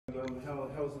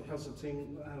how's the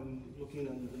team looking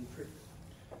in prep?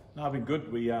 No, I've been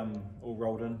good. We all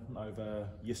rolled in over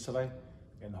yesterday,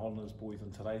 and the Highlanders boys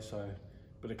in today, so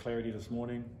a bit of clarity this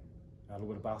morning, a little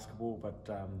bit of basketball, but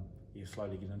yeah,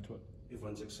 slowly get into it.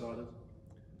 Everyone's excited?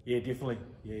 Yeah, definitely.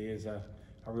 Yeah, there's a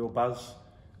real buzz,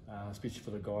 especially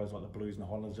for the guys like the Blues and the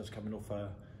Highlanders just coming off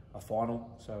a final,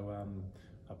 so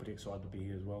I'm pretty excited to be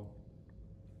here as well.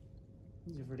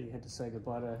 You've already had to say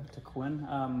goodbye to Quinn.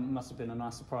 Must have been a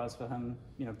nice surprise for him,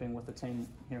 you know, being with the team,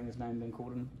 hearing his name being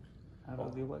called in out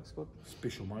of the All Blacks squad.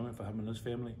 Special moment for him and his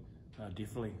family,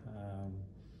 definitely.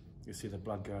 You see the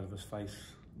blood go out of his face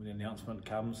when the announcement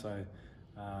comes, so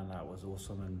no, it was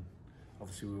awesome, and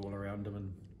obviously we were all around him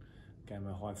and gave him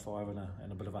a high five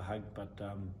and a bit of a hug, but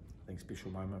I think special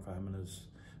moment for him and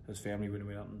his family when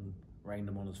we went out and rang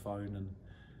them on his phone, and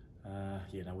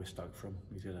yeah, no, we're stoked for him.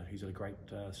 He's had a great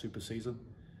super season,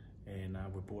 and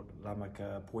we brought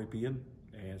Tupaea in,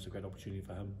 and it's a great opportunity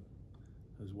for him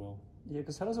as well. Yeah,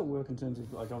 because how does it work in terms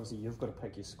of, like, obviously you've got to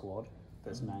pick your squad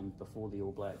that's named before the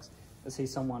All Blacks. Is he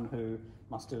someone who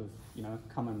must have, you know,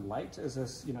 come in late? Is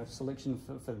this, you know, selection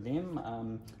for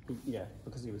them? Yeah,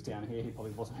 because he was down here, he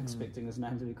probably wasn't expecting his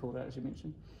name to be called out, as you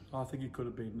mentioned. I think he could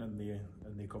have been in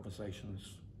their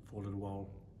conversations for a little while.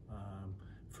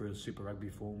 For his Super Rugby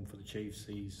form for the Chiefs,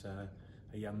 he's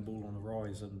a young bull on the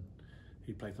rise, and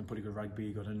he played some pretty good rugby.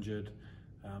 He got injured,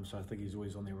 so I think he's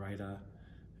always on their radar.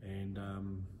 And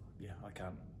yeah, I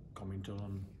can't comment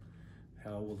on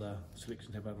how all the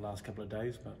selections have over the last couple of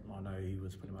days, but I know he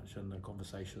was pretty much in the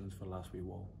conversations for the last wee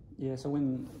while. Yeah, so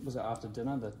when was it, after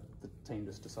dinner that the team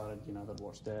just decided, you know, they'd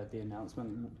watch the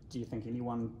announcement? Do you think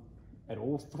anyone at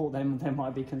all thought they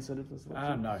might be considered for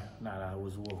selection? No, it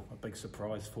was all a big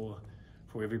surprise for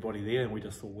everybody there, and we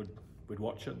just thought we'd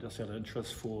watch it, just out of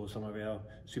interest for some of our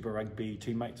Super Rugby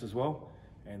teammates as well,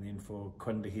 and then for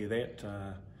Quinn to hear that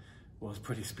was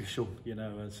pretty special, you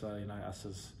know, as you know, us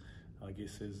as, I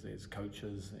guess, as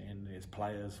coaches and as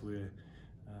players, we're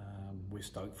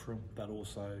stoked for him, but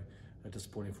also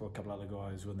disappointing for a couple other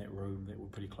guys who were in that room that were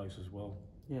pretty close as well.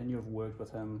 Yeah, and you've worked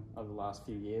with him over the last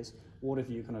few years. What have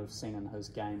you kind of seen in his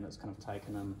game that's kind of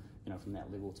taken him, you know, from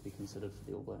that level to be considered for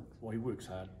the All Blacks? Well, he works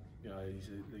hard. You know,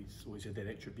 he's always had that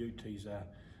attribute. He's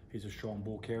a strong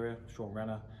ball carrier, strong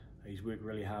runner. He's worked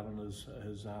really hard on his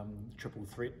triple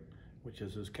threat, which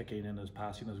is his kicking and his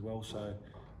passing as well. So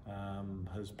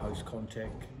his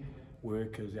post-contact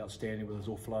work is outstanding with his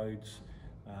offloads.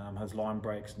 His line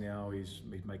breaks now, he's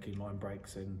making line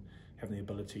breaks and having the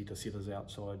ability to set his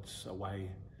outsides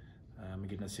away and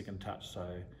getting a second touch. So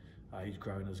he's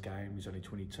growing his game. He's only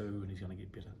 22 and he's going to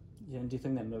get better. Yeah, and do you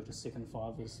think that move to second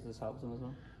five has helped him as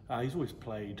well? He's always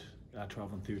played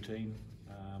 12 and 13,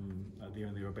 there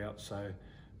and thereabouts, so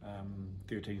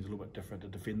 13 is a little bit different to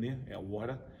defend there, out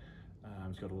wider.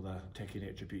 He's got all the attacking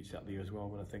attributes out there as well,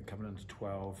 but I think coming into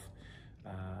 12,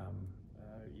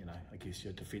 you know, I guess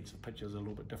your defensive pitch is a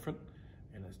little bit different,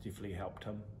 and it's definitely helped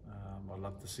him. I'd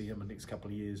love to see him in the next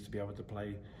couple of years to be able to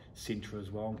play centre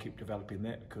as well and keep developing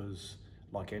that, because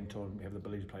like Anton, we have the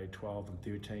ability to play 12 and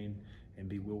 13 and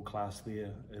be world class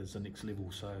there is the next level.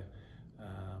 So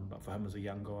but for him as a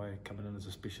young guy coming in as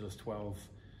a specialist 12,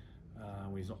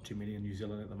 there's not too many in New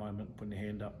Zealand at the moment putting their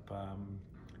hand up,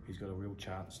 he's got a real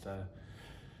chance to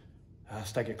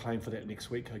stake a claim for that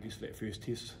next week, I guess, for that first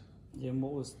test. Yeah, and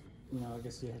what was, you know, I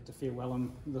guess you had to farewell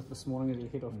him this morning as you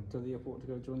head off to the airport to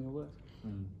go join your work.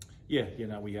 Yeah, you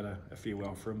know, we had a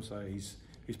farewell for him, so he's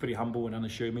pretty humble and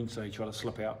unassuming, so he tried to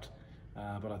slip out,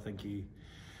 but I think he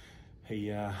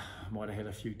might have had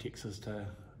a few texts to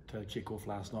check off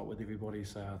last night with everybody,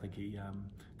 so I think he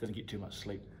didn't get too much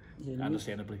sleep,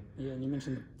 understandably. Yeah, and you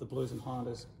mentioned the Blues and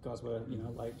Highlanders guys were, you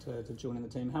know, late to joining the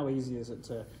team. How easy is it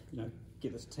to, you know,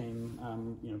 get this team,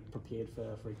 you know, prepared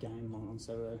for a game on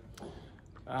Saturday?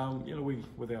 You know,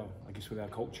 with our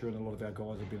culture, and a lot of our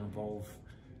guys have been involved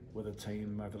with the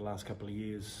team over the last couple of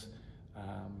years,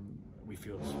 we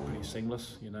feel it's pretty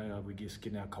seamless. You know, we guess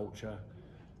getting our culture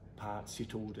part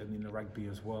settled, and then the rugby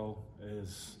as well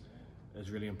is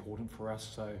really important for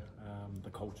us. So the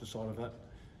culture side of it,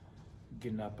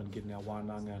 getting up and getting our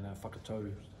wānanga and our whakatau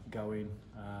going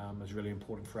is really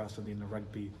important for us, and then the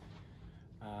rugby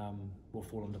will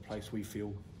fall into place, we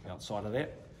feel, outside of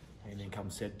that, and then come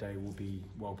Saturday we'll be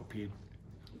well prepared.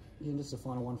 Yeah, and just a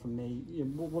final one from me. Yeah,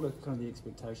 what are kind of the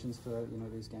expectations for, you know,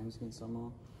 these games against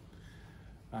Samoa?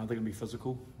 They're going to be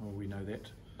physical. Well, we know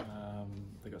that.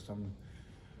 They've got some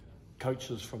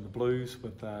coaches from the Blues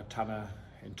with Tana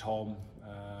and Tom,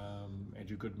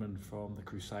 Andrew Goodman from the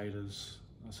Crusaders,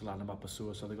 Solana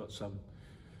Mapasua, so they've got some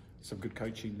good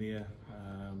coaching there.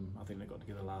 I think they got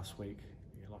together last week.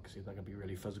 Yeah, like I said, they're going to be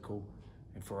really physical,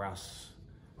 and for us,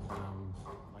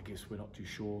 I guess we're not too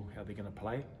sure how they're going to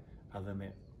play, other than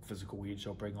that physical edge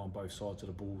they'll bring on both sides of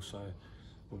the ball. So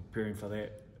we're preparing for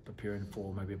that, preparing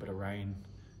for maybe a bit of rain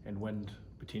and wind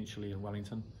potentially in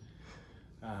Wellington.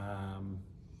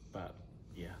 But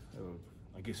yeah,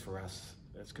 I guess for us,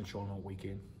 it's controlling all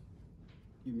weekend.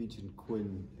 You mentioned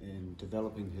Quinn and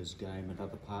developing his game and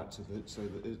other parts of it. So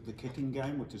the kicking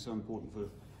game, which is so important for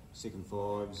second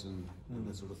fives and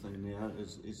that sort of thing now,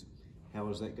 is how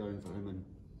is that going for him? And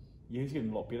yeah, he's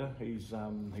getting a lot better. He's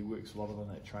he works a lot on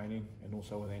that training and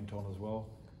also with Anton as well,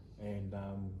 and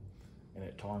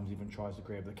at times even tries to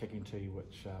grab the kicking tee,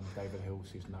 which David Hill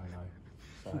says no.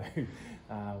 So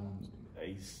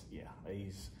he's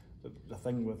the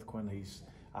thing with Quinn. He's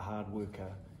a hard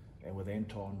worker, and with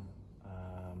Anton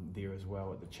there as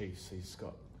well at the Chiefs, he's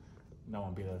got no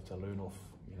one better to learn off.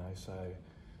 So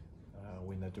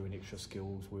when they're doing extra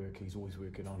skills work, he's always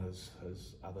working on his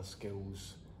other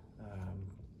skills.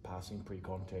 Passing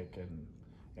pre-contact and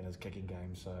his kicking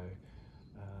game. So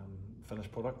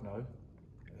finished product, no.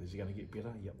 Is he going to get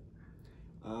better? Yep.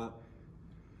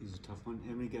 This is a tough one.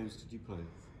 How many games did you play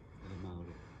for the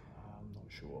Māori? I'm not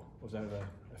sure. It was over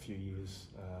a few years.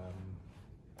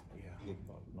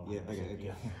 Okay.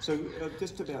 Yeah. So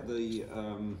just about the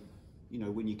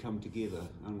when you come together,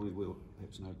 and we will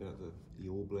perhaps know about the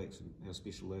All Blacks and how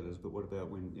special that is, but what about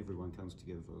when everyone comes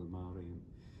together for the Māori and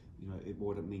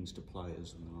what it means to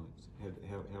players and the likes?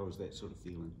 How is that sort of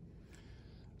feeling?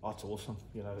 Oh, it's awesome.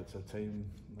 It's a team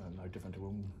no different to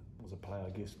when I was a player, I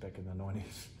guess, back in the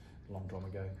 90s, a long time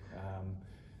ago,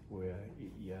 where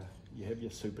you have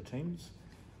your super teams,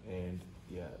 and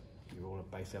you're all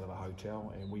based out of a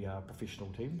hotel, and we are professional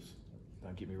teams.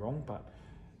 Don't get me wrong, but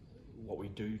what we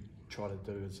do try to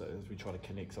do is we try to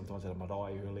connect sometimes at a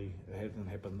marae early. It hasn't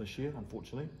happened this year,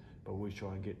 unfortunately, but we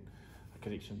try and get a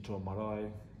connection to a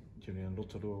marae, in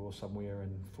Rotorua or somewhere,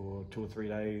 and for 2 or 3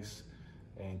 days,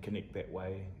 and connect that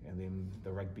way, and then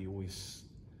the rugby always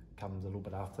comes a little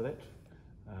bit after that.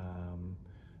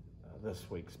 This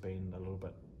week's been a little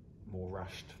bit more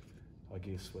rushed, I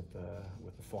guess, with the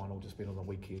final just being on the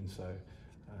weekend. So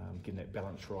getting that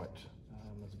balance right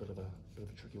is a bit of a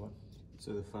tricky one.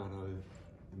 So the whānau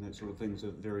and that sort of thing is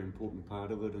a very important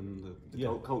part of it, and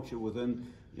the culture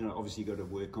within. Obviously you've got to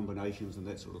work combinations and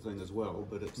that sort of thing as well,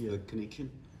 but it's the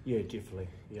connection. Yeah, definitely.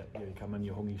 Yeah, you come in,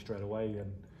 you're hongi straight away,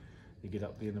 and you get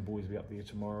up there, and the boys will be up there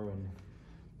tomorrow and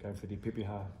go for their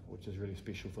pepeha, which is really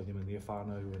special for them and their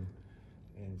whānau,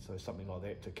 and so something like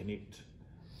that to connect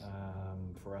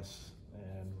for us,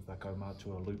 and with our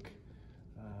kaumātua Luke,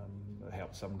 it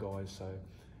helps some guys, so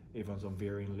everyone's on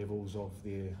varying levels of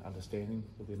their understanding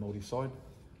of their Māori side,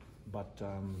 but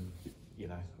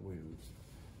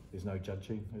there's no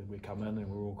judging. We come in and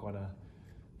we're all kind of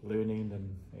learning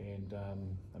and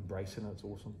embracing it. It's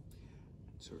awesome.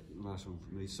 So last one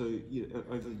from me. So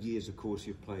over the years, of course,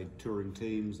 you've played touring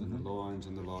teams and the Lions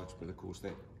and the likes, but of course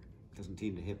that doesn't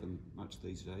tend to happen much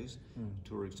these days.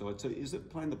 Touring side. So is it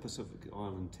playing the Pacific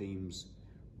Island teams?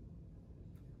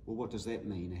 Well, what does that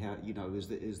mean? How is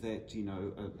that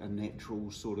a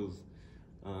natural sort of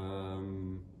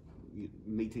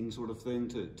meeting sort of thing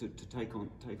to take on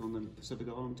the Pacific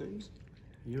Island teams?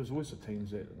 Yeah, it was always the teams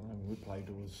that when we played.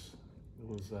 It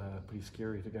was pretty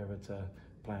scary to go over to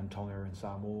playing Tonga and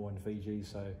Samoa and Fiji.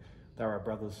 So they were our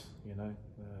brothers,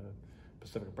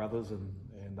 Pacific brothers, and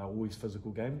they're always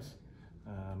physical games.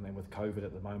 And with COVID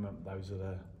at the moment, those are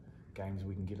the games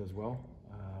we can get as well.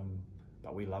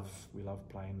 But we love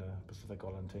playing the Pacific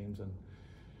Island teams, and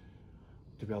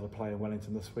to be able to play in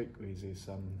Wellington this week, there's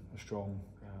a strong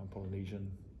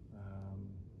Polynesian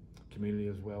community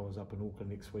as well as up in Auckland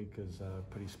next week is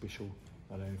pretty special,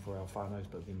 not only for our whānaus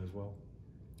but them as well.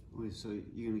 So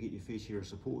you're going to get your fair share of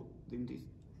support then, do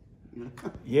you?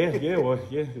 Yeah,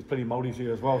 there's plenty of Māoris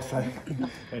here as well, so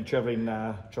and travelling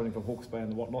from Hawke's Bay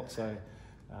and whatnot, so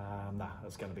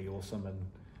it's going to be awesome, and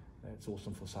it's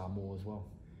awesome for Samoa as well.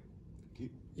 You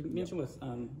mentioned with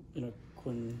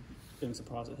Quinn being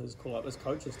surprised at his call up as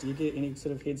coaches. Do you get any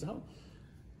sort of heads up?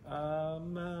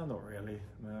 No, not really.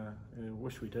 No, I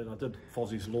wish we did. I did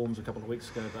Fozzie's lawns a couple of weeks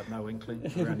ago, but no inkling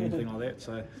around anything like that.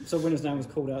 So when his name was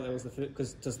called out, that was the first.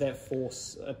 Because does that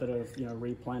force a bit of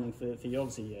replanning for you?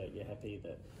 Obviously, you're happy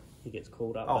that he gets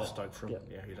called up. Oh, stoked for him.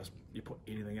 Yeah, you put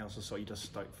anything else aside, you're just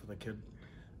stoked for the kid,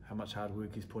 how much hard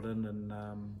work he's put in, and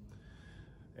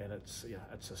it's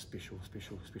a special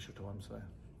time. So.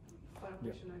 Final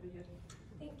question over here.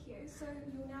 Thank you. So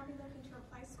you'll now be looking to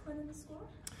replace Quinn in the squad?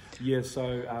 Yeah, so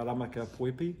Ramaka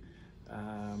Puepi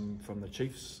from the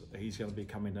Chiefs, he's going to be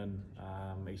coming in.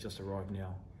 He's just arrived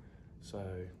now. So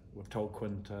we've told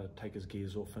Quinn to take his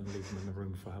gears off and leave them in the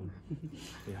room for him.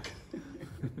 Yeah.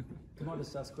 might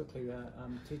just ask quickly,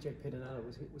 TJ Pedinella,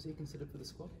 was he considered for the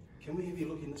squad? Can we have you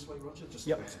looking this way, Roger? Just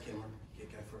Yep. look at the camera. Yeah,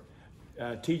 go for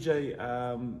it. TJ,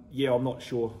 yeah, I'm not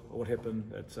sure what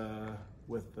happened. It's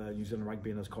with New Zealand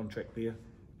Rugby and his contract there,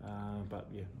 but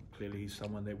yeah, clearly he's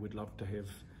someone that we'd love to have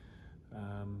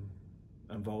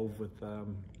involved with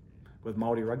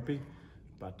Māori rugby.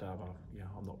 But yeah,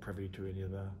 I'm not privy to any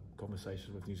of the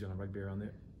conversations with New Zealand Rugby around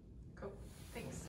that.